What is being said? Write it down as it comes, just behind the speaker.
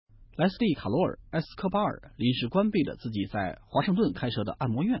莱斯利·卡罗尔·埃斯科巴尔临时关闭了自己在华盛顿开设的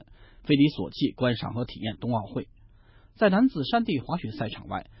按摩院，飞离索契观赏和体验冬奥会。在男子山地滑雪赛场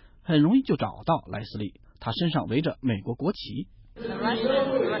外，很容易就找到莱斯利，他身上围着美国国旗。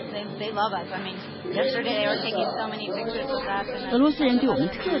俄罗斯人对我们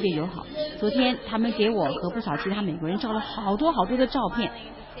特别友好，昨天他们给我和不少其他美国人照了好多的照片，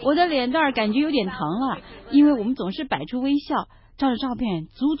我的脸蛋感觉有点疼了，因为我们总是摆出微笑，照着照片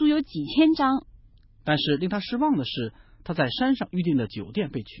足足有几千张。但是令他失望的是，他在山上预定的酒店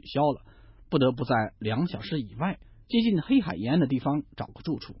被取消了，不得不在2小时以外接近黑海沿岸的地方找个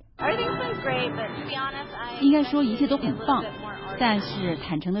住处。应该说一切都很棒，但是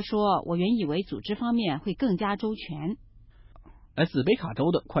坦诚地说，我原以为组织方面会更加周全。来自北卡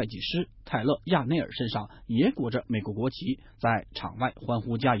州的会计师泰勒·亚内尔身上也裹着美国国旗，在场外欢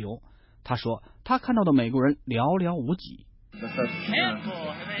呼加油。他说他看到的美国人寥寥无几。说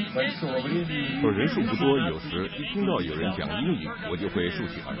人数不多，有时一听到有人讲英语，我就会竖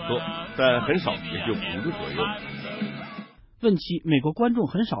起耳朵，但很少，也就5个左右。问起美国观众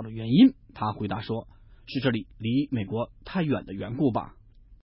很少的原因，他回答说，是这里离美国太远的缘故吧。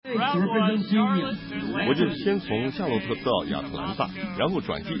我就先从夏洛特到亚特兰大，然后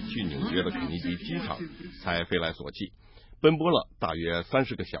转机去纽约的肯尼迪机场，才飞来索契，奔波了大约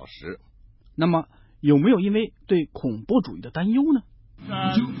30个小时。那么有没有因为对恐怖主义的担忧呢？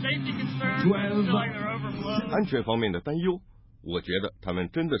安全方面的担忧，我觉得他们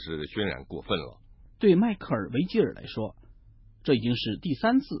真的是渲染过分了。对迈克尔·维吉尔来说，这已经是第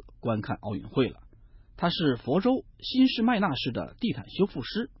3次观看奥运会了。他是佛州新士麦纳市的地毯修复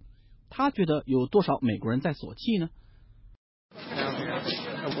师。他觉得有多少美国人在索契呢？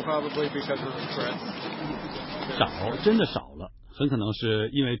少，真的少了，很可能是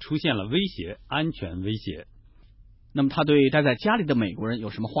因为出现了威胁，安全威胁。那么他对待在家里的美国人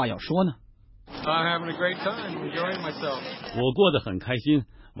有什么话要说呢？我过得很开心，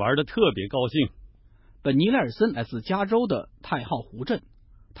玩得特别高兴。本尼·莱尔森来自加州的太浩湖镇，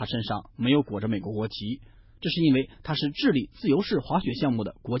他身上没有裹着美国国旗，这是因为他是智利自由式滑雪项目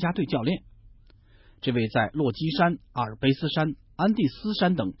的国家队教练。这位在落基山、阿尔卑斯山、安第斯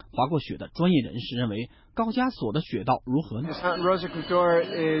山等滑过雪的专业人士认为，高加索的雪道如何呢？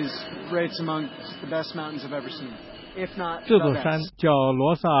这座山叫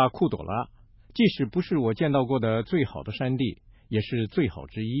罗萨库朵拉，即使不是我见到过的最好的山地，也是最好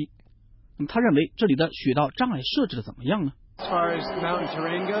之一。他认为这里的雪道障碍设置的怎么样呢？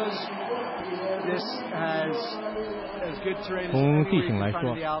从地形来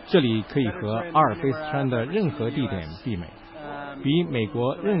说，这里可以和阿尔卑斯山的任何地点媲美，比美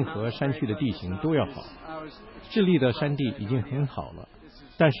国任何山区的地形都要好。智利的山地已经很好了，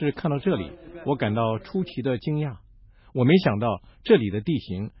但是看到这里，我感到出奇的惊讶。我没想到这里的地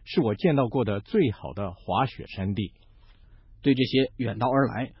形是我见到过的最好的滑雪山地。对这些远道而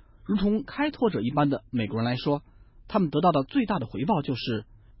来如同开拓者一般的美国人来说，他们得到的最大的回报就是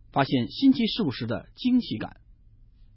发现新奇事物时的惊喜感。